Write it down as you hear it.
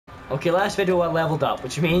Okay, last video I leveled up,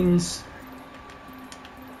 which means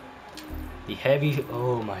the heavy.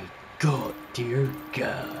 Oh my god, dear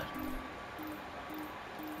God.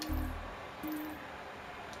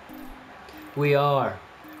 We are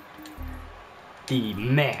the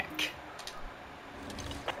mech.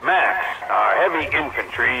 Mechs are heavy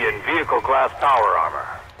infantry and vehicle-class power armor,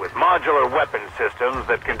 with modular weapon systems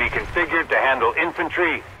that can be configured to handle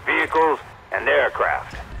infantry, vehicles, and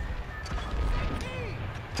aircraft.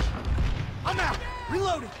 I'm out!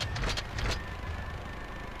 Reloading!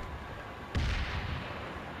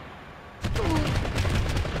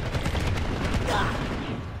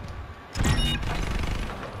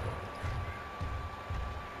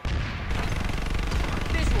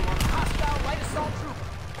 Visual on a hostile light assault trooper.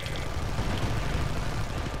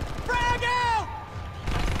 Frag out!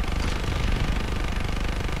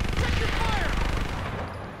 Check your fire!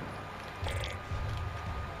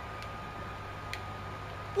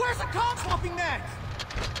 Where's the comm swapping next?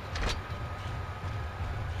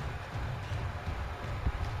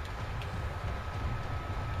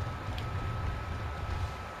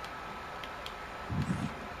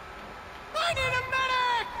 I need a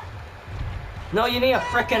medic! No, you need a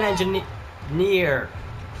frickin' engineer.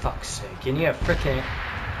 Fuck's sake, you need a frickin'.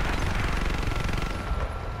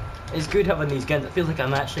 It's good having these guns. It feels like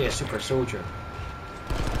I'm actually a super soldier.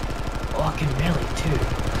 Oh, I can melee too.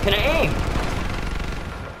 Can I aim?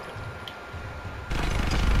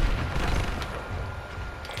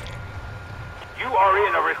 You are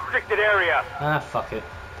in a restricted area. Ah, fuck it.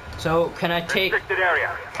 So, can I take... Restricted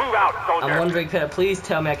area. Move out, soldier. I'm wondering, can I please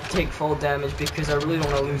tell me I can take full damage because I really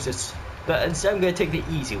don't want to lose this. But instead I'm going to take the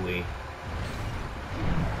easy way.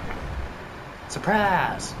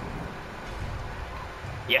 Surprise!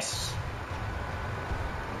 Yes!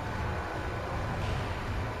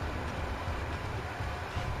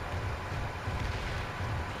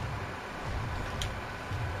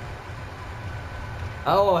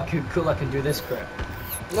 Oh, cool, I can do this crap.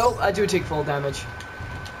 Nope, I do take full damage.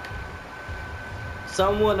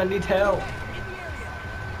 Someone, I need help.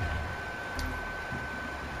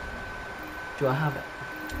 Do I have it?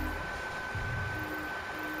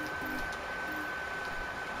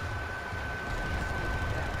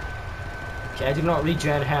 Okay, I do not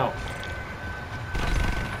regen health.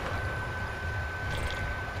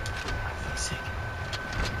 For fuck's sake.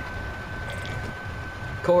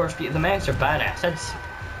 Of course, the mechs are badass. That's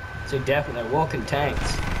so definitely they're walking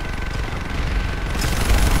tanks.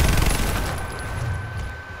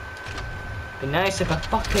 Be nice if a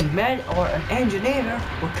fucking med or an engineer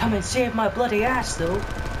would come and save my bloody ass, though.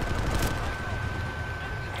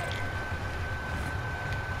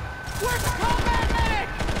 Where's the combat medic?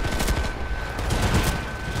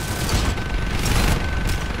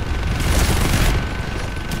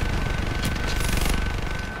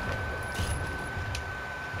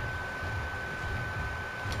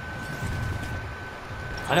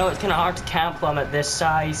 I know it's kind of hard to camp them at this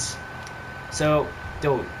size, so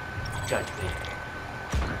don't judge me.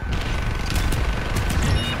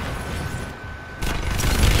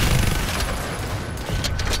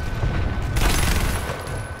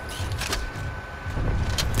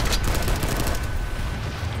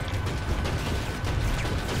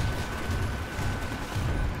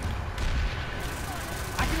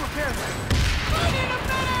 I can repair that. I need a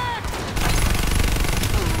medic!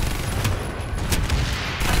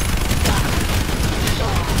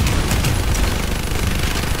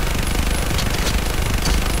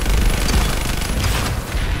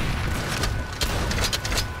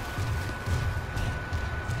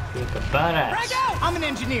 You're a badass. Frag out! I'm an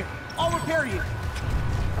engineer. I'll repair you.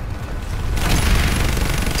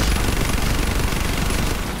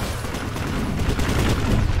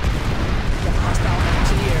 Hostile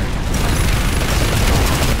engineer.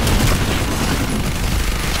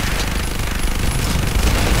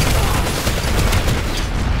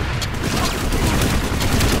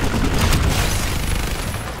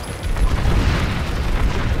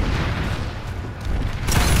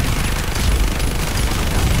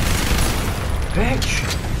 Bitch,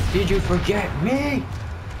 did you forget me?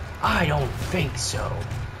 I don't think so.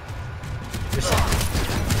 Listen.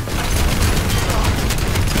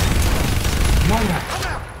 Mother, I'm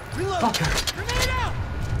out. Reload. fucker. Grenade out.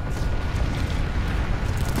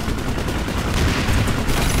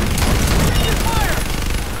 Taking fire.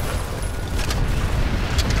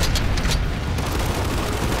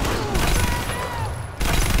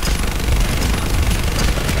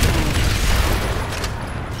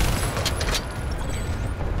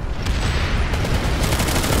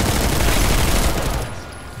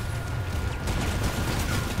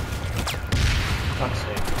 Fuck's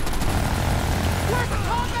sake. Where's the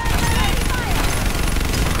combat medic?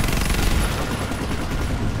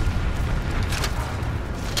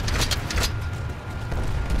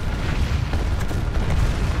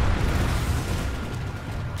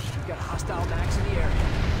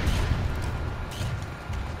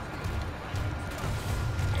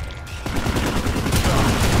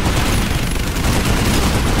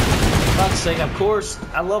 saying, of course,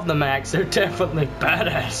 I love the Macs. They're definitely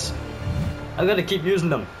badass. I'm gonna keep using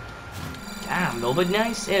them. Damn, it would be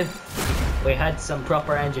nice if we had some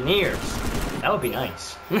proper engineers. That would be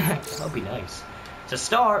nice. That would be nice. It's a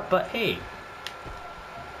start, but hey.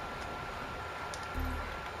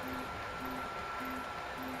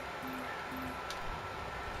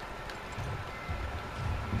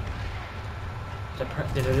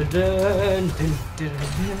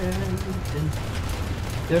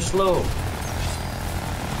 They're slow.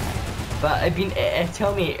 But I mean,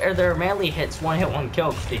 tell me, are their melee hits one hit, one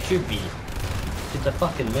kill? 'Cause they should be. It's a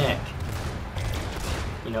fucking mech.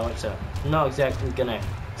 You know, it's a not exactly gonna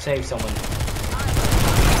save someone.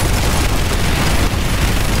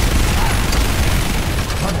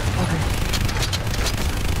 Motherfucker.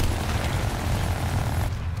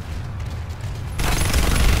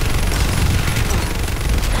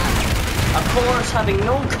 Of course, having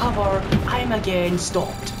no cover, I'm again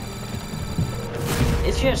stopped.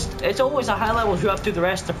 It's always the high levels who have to do the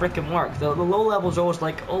rest of the freaking work. The low levels are always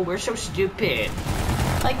like, oh, we're so stupid.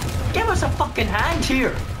 Like, give us a fucking hand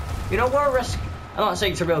here. You know, we're risk. I'm not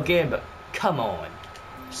saying it's a real game, but come on.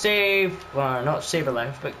 Save, well, not save a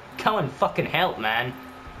life, but come and fucking help, man.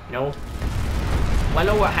 You know? Well, I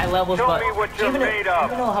know we're high levels, Show but me what you're even made you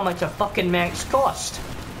of. know how much a fucking mech's cost.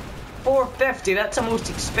 $450, that's the most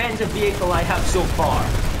expensive vehicle I have so far.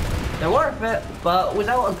 They're worth it, but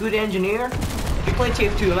without a good engineer, if you play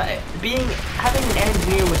TF2, having an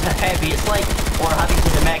engineer was heavy, it's like, or having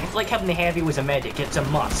the mech, it's like having the heavy was a medic, it's a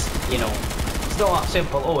must, you know. It's not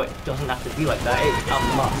simple, oh, it doesn't have to be like that, it's a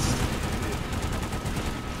must.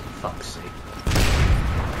 Fuck's sake.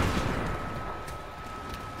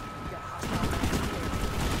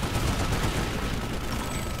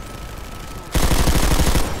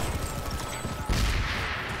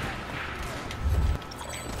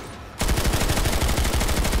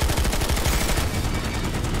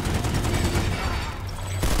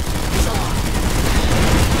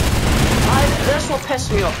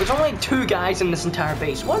 Pissed me off. There's only 2 guys in this entire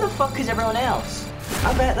base. Where the fuck is everyone else?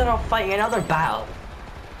 I bet they're not fighting another battle.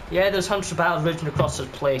 Yeah, there's hundreds of battles raging across this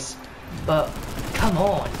place, but come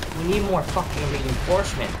on, we need more fucking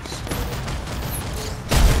reinforcements.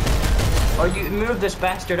 Or you move this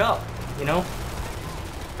bastard up, you know?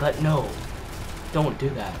 But no, don't do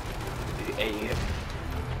that. Losing this.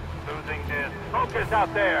 Focus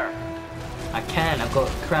out there. I can. I've got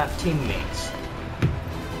crap teammates.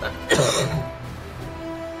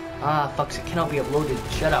 Ah, fuck, it cannot be uploaded.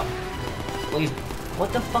 Shut up. Please.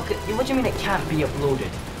 What the fuck? What do you mean it can't be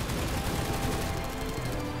uploaded?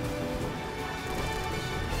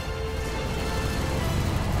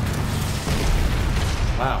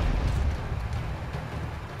 Wow.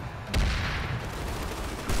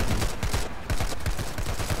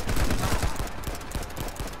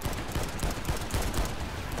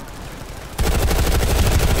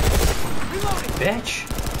 Bitch.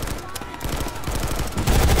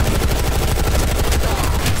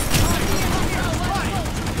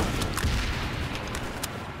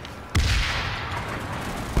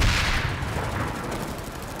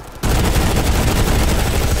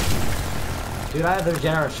 Dude, I have their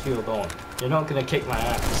generous fuel going. You're not gonna kick my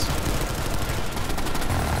ass.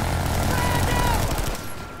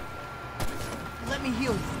 Let me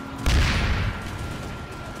heal you.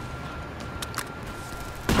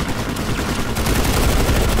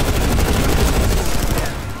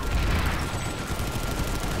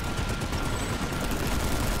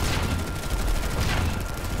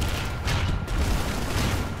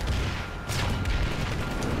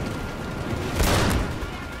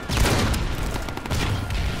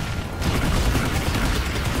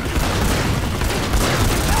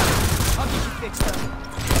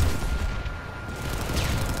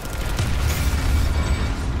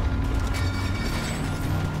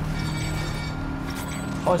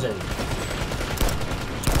 Poison.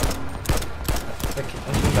 Freaking,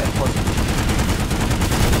 I'm going back poison.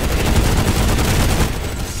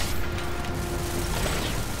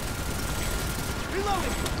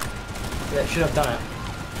 That should have done it.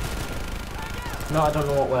 No, I don't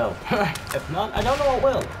know what will. If not, I don't know what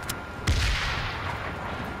will.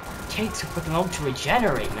 It takes a freaking long to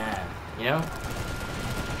regenerate, man. You know?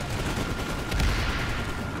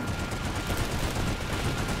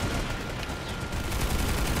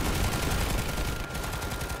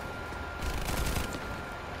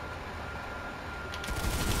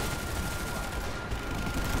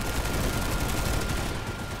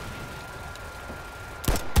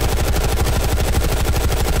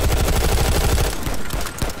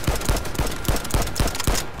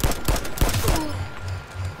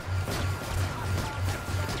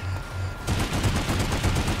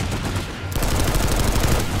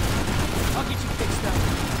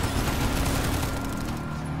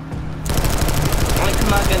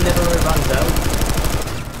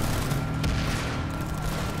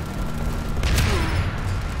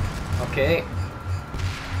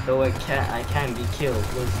 I can be killed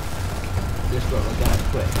with this little guy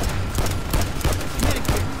quick.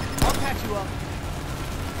 Medikit, I'll patch you up.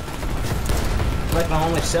 It's like my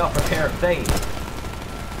only self-repair thing.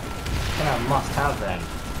 Kind of must have then.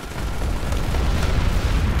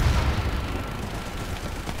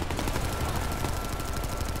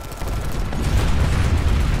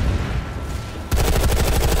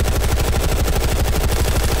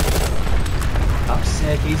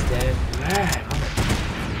 Upset, he's dead. Man.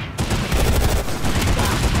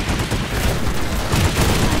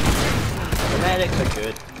 The medics are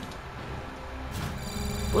good.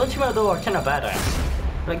 Well, the team though are kind of badass.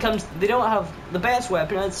 When it comes, they don't have the best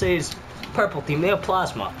weapon. I'd say is purple team. They have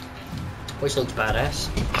plasma, which looks badass.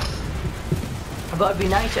 But it'd be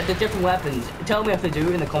nice if the different weapons. Tell me if they do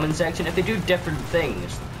in the comment section. If they do different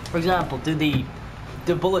things. For example, do the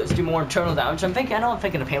bullets do more internal damage? I know I'm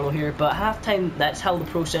thinking of Halo here, but half time that's how the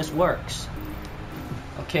process works.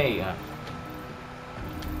 Okay.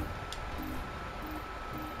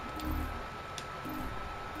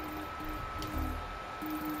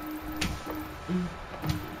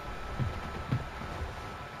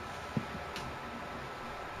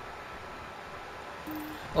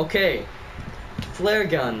 Okay, flare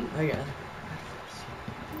gun.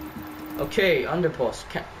 Okay, underpost.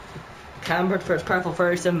 Cambered first, powerful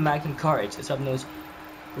 37 Magnum cartridge. It's up nose.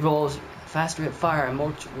 Rolls faster at fire and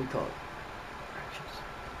more recoil.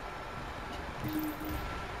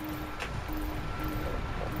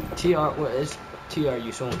 TR, what is TR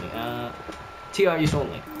use only? TR use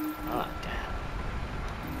only. Ah, damn.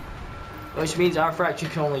 Which means our fracture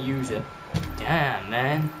can only use it. Damn,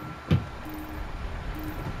 man.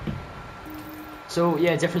 So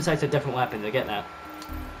yeah, different sides of different weapons. I get that.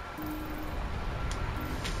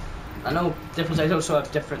 I know different sides also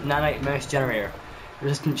have different nanite mesh generator,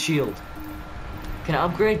 resistant shield. Can I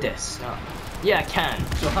upgrade this? No. Yeah, I can.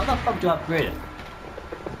 So how the fuck do I upgrade it?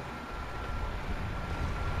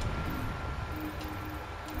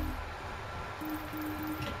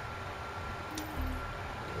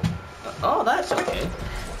 Oh, that's okay.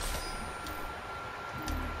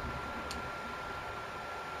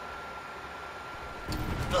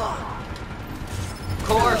 Of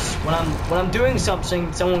course, when I'm doing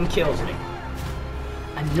something, someone kills me,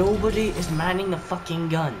 and nobody is manning the fucking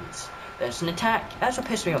guns. There's an attack. That's what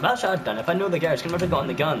pissed me off. That's what I've done. If I know the guys, can never gotten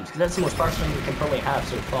the guns, because that's the most powerful thing we can probably have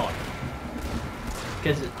so far.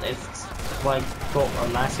 Because it's like got a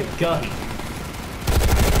massive gun.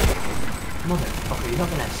 Motherfucker, you're not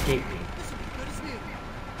gonna escape me.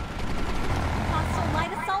 Hostile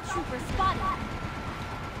light assault trooper spotted.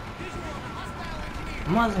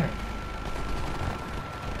 Mother.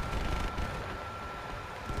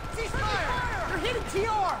 Ceasefire! You're hitting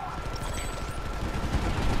TR!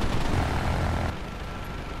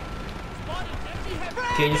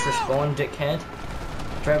 Okay, just respawn, dickhead.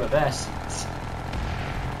 Try my best.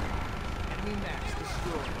 Enemy max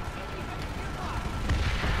destroyed.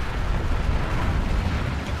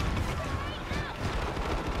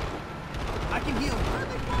 I can heal.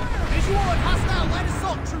 Visual on hostile light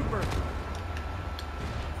assault trooper.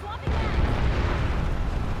 Swapping back.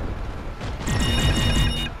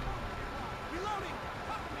 Reloading.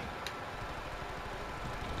 Cover me.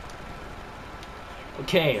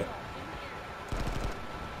 Okay.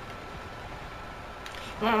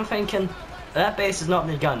 I'm thinking that base does not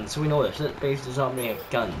need guns, so we know this. That base does not need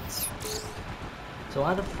guns. So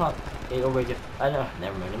why the fuck? It already. I don't.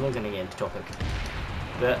 Never mind. I'm not gonna get into topic.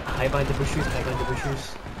 But hide behind the bushes. Hide behind the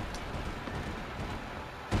bushes.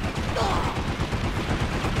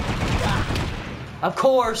 Of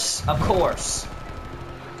course. Of course.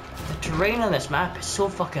 The terrain on this map is so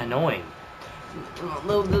fucking annoying.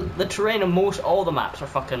 The terrain on all the maps are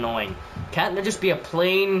fucking annoying. Can't there just be a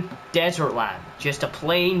plain desert land? Just a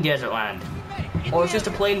plain desert land. Or it's just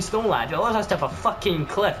a plain stone land. It always has to have a fucking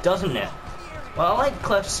cliff, doesn't it? Well, I like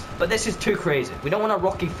cliffs, but this is too crazy. We don't want a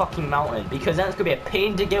rocky fucking mountain, because then it's gonna be a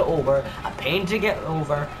pain to get over,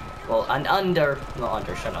 well, and not under,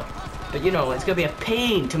 shut up. But you know, it's gonna be a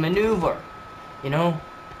pain to maneuver, you know?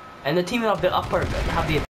 And the team of the upper have the